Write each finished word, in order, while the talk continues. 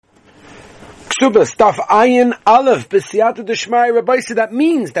Ksuba, Staf Ayin Aleph, B'siyata D'Shmai Rabbi. So that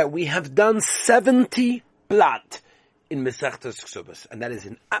means that we have done 70 blat in Mesechtas Ksubas. And that is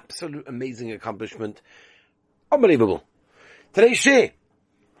an absolute amazing accomplishment. Unbelievable. Today's Shir,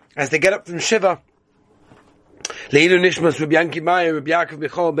 as they get up from Shiva, Leilu Nishmas, Rabbi Yanki Meyer, Rabbi Yaakov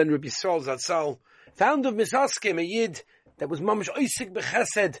Michal, Ben Rabbi Sol Zatzal, found of Misaskim, a Yid that was mamash oisik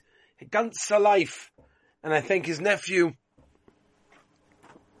b'chesed, a ganze life. And I thank his nephew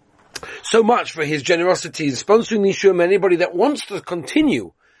so much for his generosity in sponsoring these shiurim. Anybody that wants to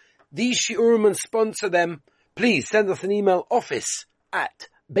continue these shiurim and sponsor them, please send us an email, office at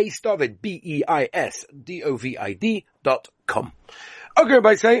beisdovid, beisdovid.com. Okay,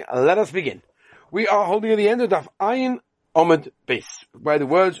 everybody say, let us begin. We are holding at the end of Daf Ayin Omid Beis, by the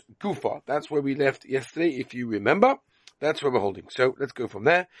words Gufa. That's where we left yesterday, if you remember. That's where we're holding. So let's go from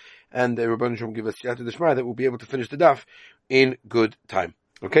there. And Rabban Shem will give us Siyata D'Shmai that we'll be able to finish the Daf in good time.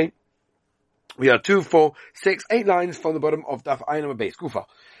 Okay? We are 2, 4, 6, 8 lines from the bottom of Daf Ayin Omid Beis. Gufa.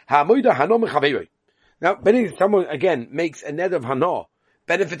 Ha'moida hano mechaveiroi. Now, someone again makes a ned of hana,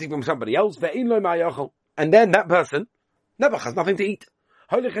 benefiting from somebody else, ve'in lo ma'yachol. And then that person never has nothing to eat.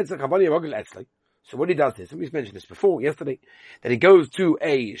 So what he does is, somebody's mentioned this before, yesterday, that he goes to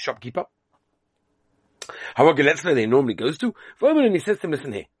a shopkeeper, they normally goes to, and he says to him,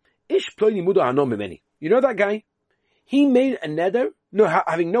 listen here, you know that guy? He made a neder,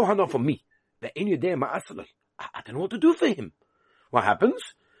 having no hana for me. I don't know what to do for him. What happens?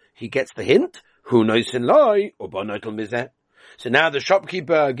 He gets the hint, who knows in lie, or mizeh. So now the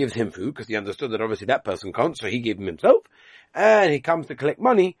shopkeeper gives him food, because he understood that obviously that person can't, so he gave him himself, and he comes to collect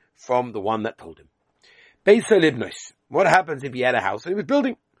money from the one that told him. Beisa Libnos. What happens if he had a house and he was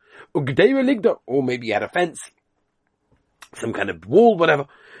building? Or maybe he had a fence, some kind of wall, whatever.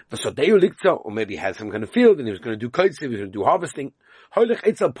 Or maybe he had some kind of field and he was going to do koitz, he was going to do harvesting. So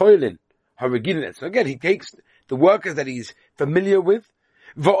again, he takes the workers that he's familiar with,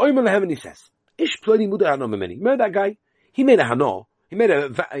 and he says, remember that guy? He made a hana. He made a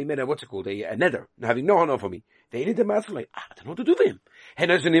what's it called? A neder, having no hana for me. They need the master like, I don't know what to do for him.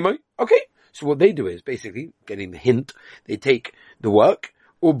 Okay. So what they do is basically getting the hint. They take the work,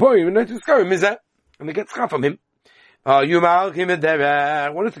 and they get schar from him. What is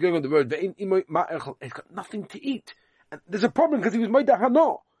going on the road? He's got nothing to eat. And there's a problem because he was made a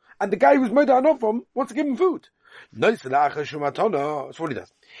hana. And the guy who was made a hana from wants to give him food. So what he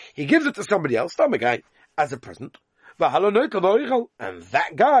does, he gives it to somebody else, some guy, as a present. And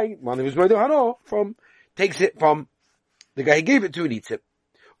that guy, one who was made a hana from, takes it from the guy he gave it to and eats it.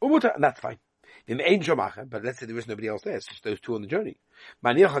 And that's fine. But let's say there is nobody else there. It's just those two on the journey.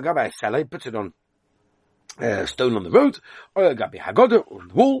 He puts it on a stone on the road, or on the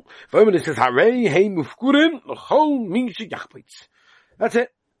wall. And it says, that's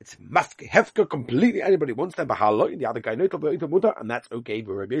it. It's maske hefka completely. Anybody wants them, the other guy, and that's okay.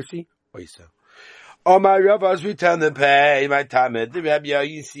 Oh, my rabbis return the pay, my time at the Rabbi,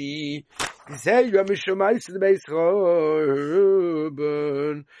 you see. This is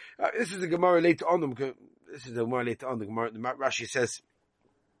a Gemara later on. This is a Gemara later on. The Gemara, Rashi says,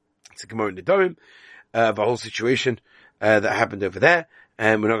 it's a Gemara in the Dorim, the whole situation, that happened over there.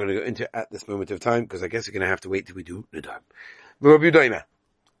 And we're not going to go into it at this moment of time, because I guess we're going to have to wait till we do the Dorim.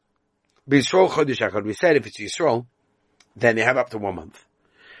 We said if it's Yisrael, then they have up to 1 month.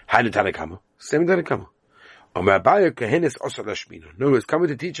 Same Tanakama. No, it's coming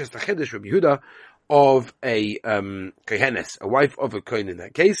to teach us the Chiddush Rabbi Yehuda of a Kohenes, a wife of a Kohen in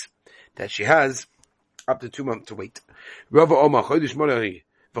that case, that she has up to 2 months to wait. Rava Omar Chodesh Moreh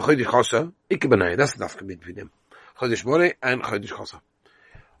v'Chodesh Chasa Ikebanai. That's enough commit between them. Chodesh Moreh and Chodesh Chasa.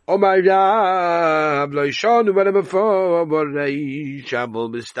 Omar Rab Lo Yishanu B'Lemafo Borei Shabul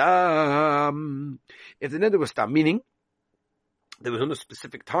B'Stam. If the neder was stam, meaning there was not a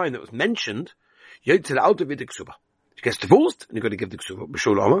specific time that was mentioned, she gets divorced, and you've got to give the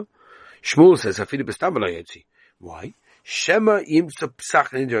ksuba. Shmuel says, why?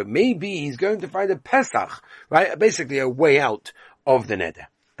 Maybe he's going to find a Pesach, right? Basically a way out of the neder.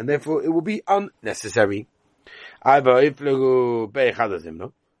 And therefore it will be unnecessary. There's a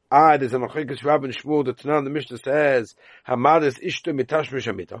Machlekes Rav and Shmuel, the Tanakh, the Mishnah says,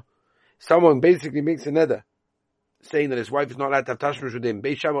 someone basically makes a neder, saying that his wife is not allowed to have tashmish with him.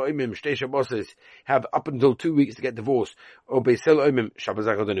 Beis Shammai Oimim, Shtei Shabbos, have up until 2 weeks to get divorced. Or Beis Hillel Oimim, Shabbos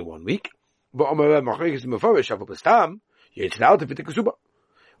Echad only 1 week. But Omer Rav Machlekes Meforish, Shabbos B'Stam, Yetz L'al to fit the Kesuba.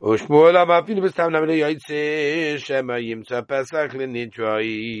 O Shmuel Amafinu B'Stam Namene Yotzeh, Shema Yimtza Pesach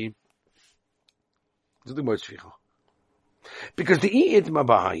L'Nitroi. This is the most shvicha. Because the Eid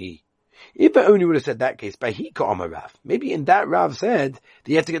Mabahai, if I only would have said that case, by Hika Omer Rav, maybe in that Rav said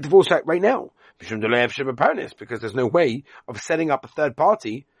that you have to get divorced right now. because there's no way of setting up a third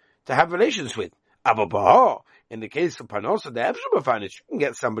party to have relations with. In the case of Parnosa, the Efsheba finance, you can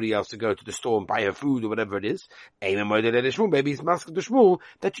get somebody else to go to the store and buy her food or whatever it is. Maybe it's masking the Shmuel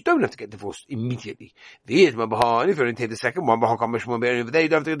that you don't have to get divorced immediately. And if you only take the second one, they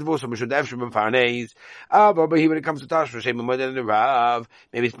don't have to get divorced. But when it comes to Tashma, Rav,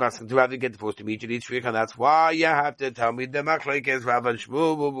 maybe it's masking to have to get divorced immediately. And that's why you have to tell me the Machlokes Rav and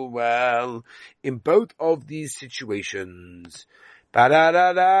Shmuel. Well, in both of these situations, okay.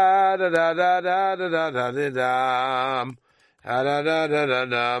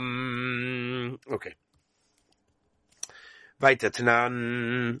 Weiter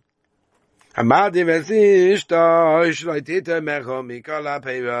Tanan. Amadim es ist da, ich leitete mecho mikala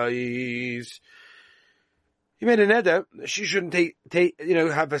peirais. He made a neder, she shouldn't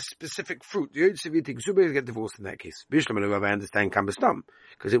have a specific fruit. The Yotzevitik Zuba get divorced in that case. Bishlam, I understand Kambastam,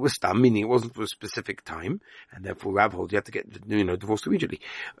 because it was stam, meaning it wasn't for a specific time, and therefore Rav holds you have to get, divorced immediately.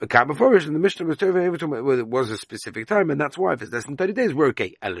 Kambaforish, and the Mishnah was it was a specific time, and that's why if it's less than 30 days, we're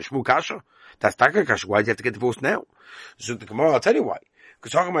okay. Elishmu Kasha. That's Taka Kasha. Why do you have to get divorced now? So the Gemara, I'll tell you why.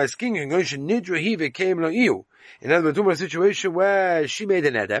 Because talking about king and Nidra Hiva came lo iu. In other words, talking about a situation where she made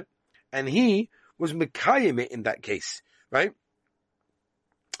a neder, and he was Mekayim it in that case, right?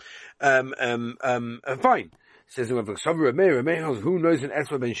 Fine. Says who knows an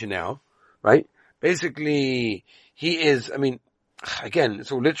Esma ben Shinal, right? Basically, he is, again,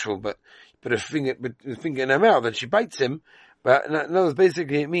 it's all literal, but put a finger in her mouth and she bites him, but in other words,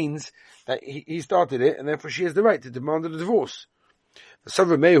 basically it means that he started it and therefore she has the right to demand a divorce. The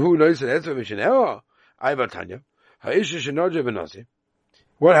Savra Meir who knows an Esma ben Shinal, Ivatanya, Ha'isha Shinoja ben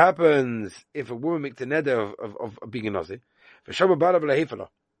what happens if a woman makes a neder of being a nazi? The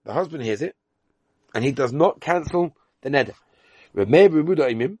husband hears it, and he does not cancel the neder.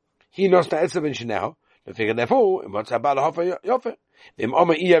 He knows that Esav and Shinal. Therefore, I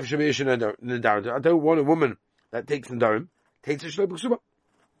don't want a woman that takes Nadarim, takes a Shloi B'Ksuba.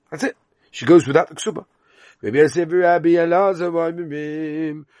 That's it. She goes without the Ksuba. Who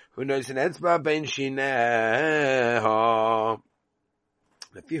knows an Etzba ben Shinal.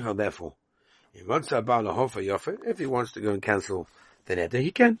 Therefore, if he wants to go and cancel the neder,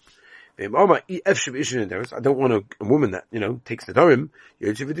 he can. I don't want a woman that, takes the Dorim,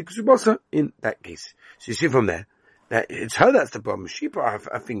 in that case. So you see from there, that it's her that's the problem. She put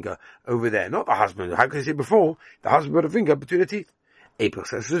a finger over there, not the husband. How can I say before? The husband put a finger between the teeth. April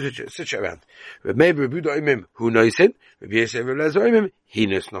says, switch it around. Who knows it? He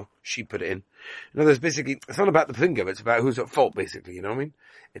knows no. She put it in. In other words, basically, it's not about the finger, but it's about who's at fault, basically, you know what I mean?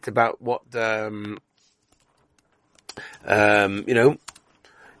 It's about what,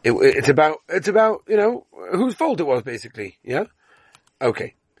 it's about, whose fault it was, basically, yeah?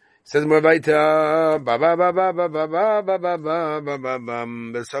 Okay. Says more weiter, not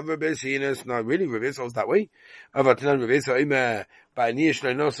really, reversals that way. They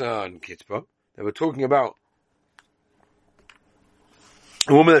were talking about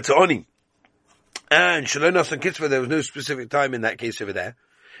a woman that's oni. And Shalonos and Kitzvah, there was no specific time in that case over there.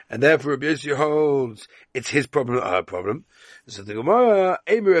 And therefore Rabbi Yossi holds it's his problem, not our problem. So the Gemara,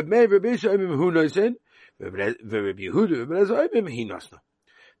 who knows in? Rabbi Yehuda, he knows not.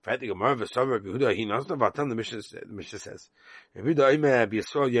 The Gemara, Rabbi Yehuda, he knows not. The Mishnah says, Rabbi Yehuda,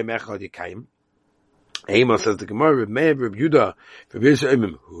 B'Yisrael Yom Echad Yekayim. Amos says the Gemara, Rabbi Yehuda, Rabbi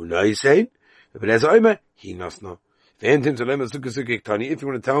Yossi, who knows in? Rabbi Yehuda, he knows not. If you want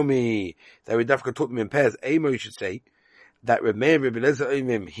to tell me that Rebbe taught me in pairs, you should say that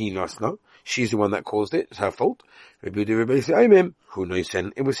she's the one that caused it, it's her fault. Who knows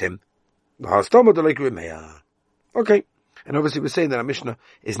then? It was him. Okay. And obviously we're saying that our Mishnah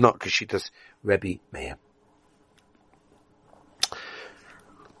is not Kashitas Rebbe Meir.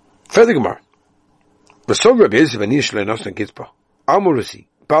 Further Gemara.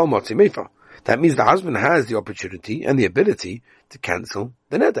 That means the husband has the opportunity and the ability to cancel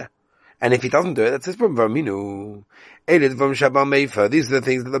the neder. And if he doesn't do it, that's his problem. These are the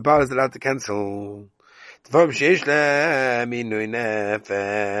things that the Baal is allowed to cancel. In other words,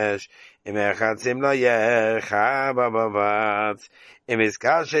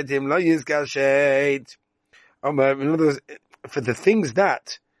 for the things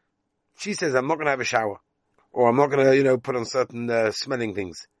that she says, I'm not going to have a shower, or I'm not going to, put on certain smelling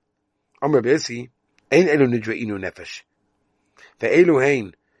things. I'm Rabbi Yossi, ein elu nidre inu nefesh. Ve'elu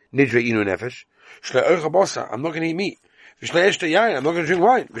hein nidre inu nefesh. Shle oicha bosa, I'm not going to eat meat. V'shle eshta yain, I'm not going to drink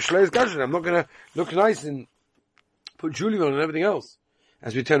wine. V'shle esgashin, I'm not going to look nice and put jewelry on and everything else.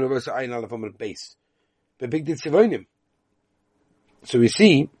 As we turn over to ayin ala from the base. But big did sivonim. So we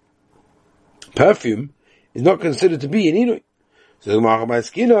see perfume is not considered to be an inui. So in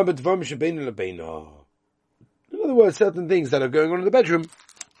other words, certain things that are going on in the bedroom,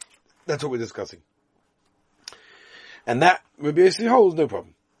 that's what we're discussing. And that Rabbi Yossi holds no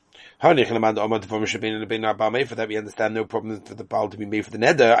problem. For that we understand no problem for the Baal to be made for the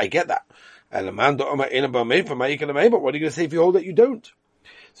neder, I get that. But what are you going to say if you hold that you don't?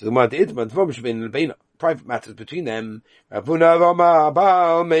 So the private matters between them. If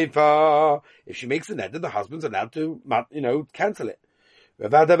she makes a neder, the husband's allowed to, cancel it. You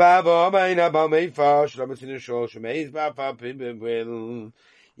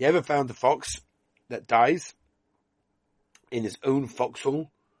ever found a fox that dies in his own foxhole?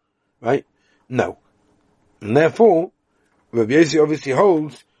 Right? No. And therefore, Rabbi Yossi obviously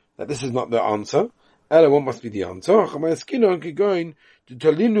holds that this is not the answer. Ella, what must be the answer?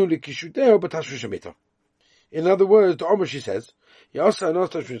 In other words, the Omer, she says, right?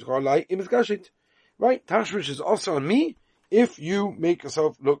 Tashmish is also on me if you make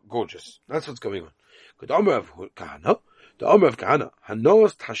yourself look gorgeous. That's what's going on. The Omer of Kahana,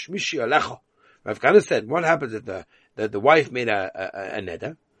 Hanos Tashmishi Alecha. Rav Kahana said, what happens if the wife made a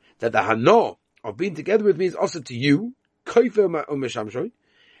neder? That the Hano of being together with me is also to you. He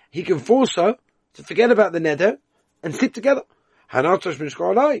can force her to forget about the neder and sit together. He can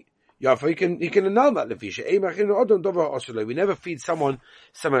annul that. We never feed someone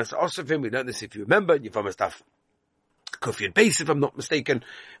else also him. We learned this if you remember, you've almost have Kufiyat base, if I'm not mistaken,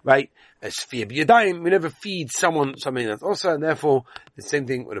 right? As Fiyah B'Yadayim, we never feed someone something that's also, and therefore the same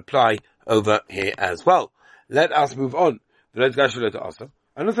thing would apply over here as well. Let us move on.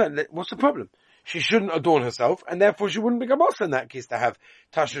 Another, what's the problem? She shouldn't adorn herself, and therefore she wouldn't become also in that case to have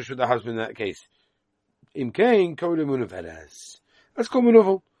tashmish with the husband in that case. Imkain kodemun vedas. That's called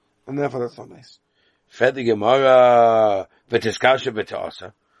menuvel, and therefore that's not nice. Fedi Gemara v'tiskasha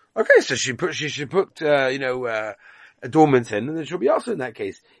v'ta'asa. Okay, so she should put adornments in, and then she'll be also in that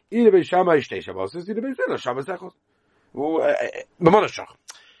case. It's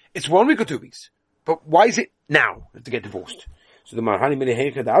 1 week or 2 weeks, but why is it now to get divorced? So the Marhani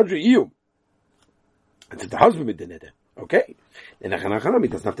Meneheka the Adri Iyu. And so the husband made the neder. Okay? Then Achanachanami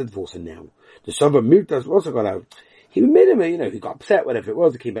doesn't have to divorce her now. The Sova Mirtas also got out. He made him, he got upset, whatever it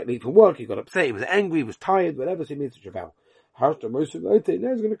was. He came back late from work, he got upset, he was angry, he was tired, whatever, so he made such a vow. Now he's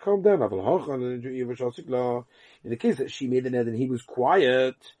going to calm down. In the case that she made the neder and he was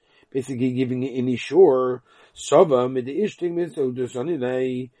quiet, basically giving it any sure. Sova made the ishting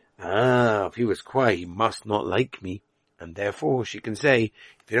if he was quiet, he must not like me. And therefore, she can say,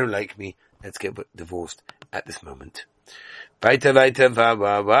 if you don't like me, let's get divorced at this moment.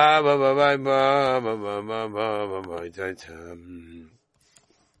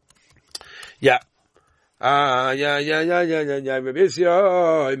 Yeah. Rabbi Yossi,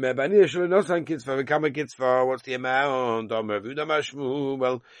 what's the amount?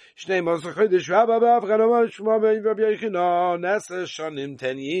 Well, 10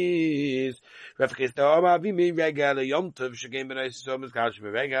 years. That's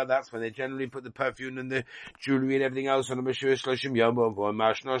when they generally put the perfume and the jewelry and everything else on the Meshur Shloshim Yom, or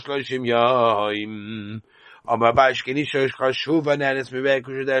Mashna Shloshim Yom. Right,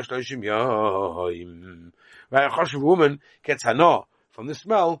 a choshev woman gets hana from the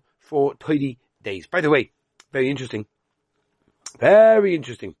smell for 30 days. By the way, very interesting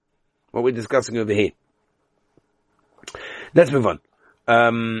what we're discussing over here. Let's move on.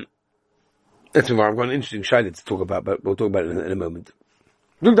 I've got an interesting shayla to talk about, but we'll talk about it in a moment.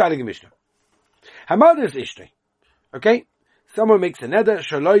 Look at the Mishnah. Hamadas ishtay. Okay? Someone makes a neder,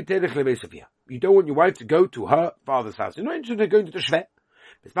 shaloi terech lebeisavia. You don't want your wife to go to her father's house. You're not interested in going to the shvet.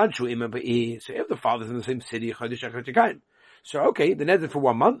 So if the father's in the same city, so okay, the neder for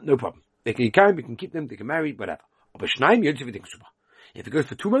 1 month, no problem. We can keep them, they can marry, whatever. If it goes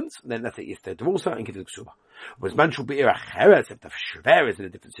for 2 months, then let's say it's the divorce and give it to ksuba. If the shver is in a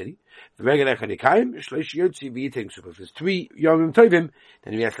different city, if there's 3 yomim tovim,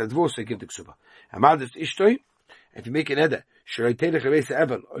 then we ask the divorce and give the ksuba. If you make an eder, you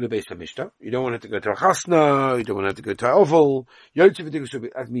don't want it to go to a chasna, you don't want it to go to a oval,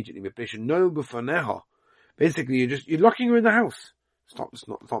 immediately. Basically, you're locking her in the house. It's not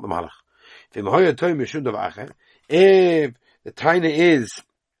the malach. If the taina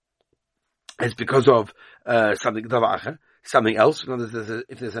is because of something else,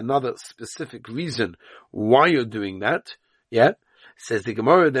 if there's another specific reason why you're doing that, yeah, says the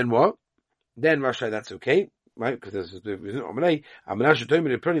Gemara, then what? Then Rasha, that's okay. right? Because there's Amalei. Amanasha told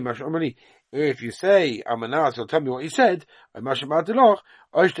me the pretty much Amalei. If you say Amanas, will tell me what you said. Or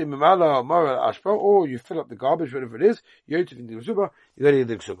you fill up the garbage, whatever it is. You go to the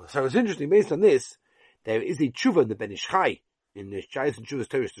ksuba. So it's interesting. Based on this, there is a tshuva in the Ben Ish Chai, in the Shayas and Tshuva's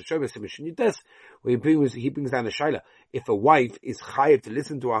Torah to show us in Mishnah where he brings down a shaila. If a wife is chayav to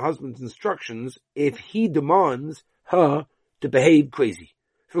listen to her husband's instructions, if he demands her to behave crazy.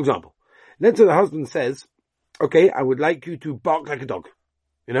 For example, let's say the husband says, okay, I would like you to bark like a dog.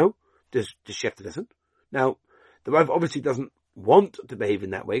 Does she have to listen? Now, the wife obviously doesn't want to behave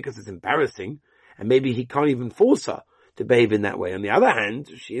in that way because it's embarrassing, and maybe he can't even force her to behave in that way. On the other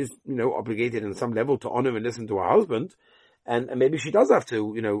hand, she is, obligated on some level to honor and listen to her husband, and maybe she does have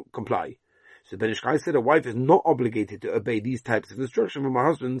to, comply. So Ben Ish Chai said a wife is not obligated to obey these types of instruction from her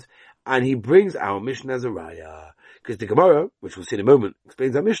husband, and he brings our Mishnah as a raya. Because the Gemara, which we'll see in a moment,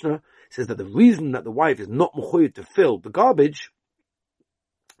 explains our Mishnah, says that the reason that the wife is not mechuyev to fill the garbage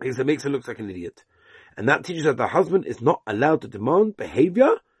is it makes her look like an idiot. And that teaches that the husband is not allowed to demand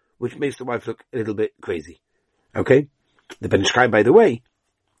behavior which makes the wife look a little bit crazy. Okay? The Ben Ish Chai, by the way,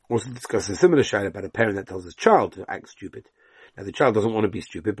 also discusses a similar shayla about a parent that tells his child to act stupid. Now the child doesn't want to be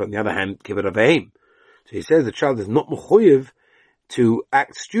stupid, but on the other hand, kibbud avayim. So he says the child is not mechuyev to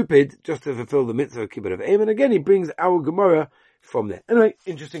act stupid just to fulfill the mitzvah of kibbud avayim. And again, he brings our Gemara from there. Anyway,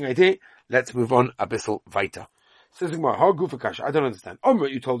 interesting idea. Let's move on a bissel weiter. Says the Gemara, I don't understand.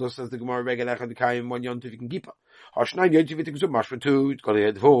 You told us, says the Gemara, one yontiv you can keep her. Two, it's got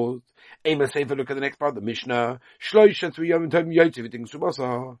to divorced. Ema Sefer, look at the next part, the Mishnah. Shloisha, 3 yom tov yontiv you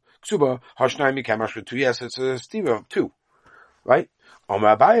subasa. Ksuba, Hashnaim, you can mashma 2, yes, it's a Steve 2. Right?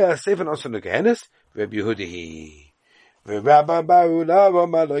 Abaya, Sefer, also look at Hennes, Reb Yehudihi. Rabba Baula,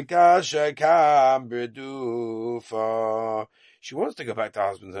 Malika, Shekam, Bredufa. She wants to go back to her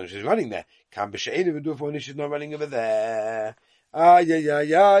husband's home. She's running there. She's not running over there. Should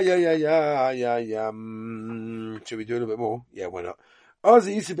we do a little bit more? Yeah, why not?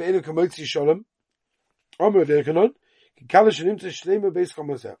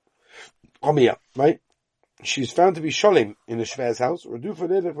 Right? She's found to be sholim in the Shver's house,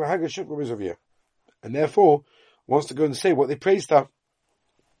 and therefore wants to go and say what they praised her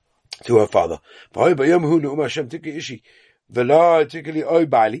to her father. Okay,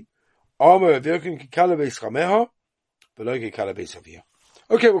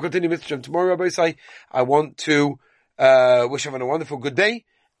 we'll continue Mitzvah tomorrow, Rabbi Say. I want to wish everyone a wonderful good day,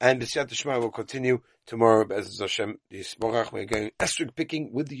 and the Siyat Shema will continue tomorrow. Be'ezus Hashem, we're going esrog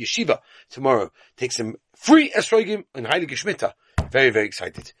picking with the yeshiva tomorrow. Take some free esrogim and Heilige Shmita. Very, very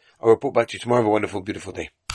excited. I'll report back to you tomorrow. Have a wonderful, beautiful day.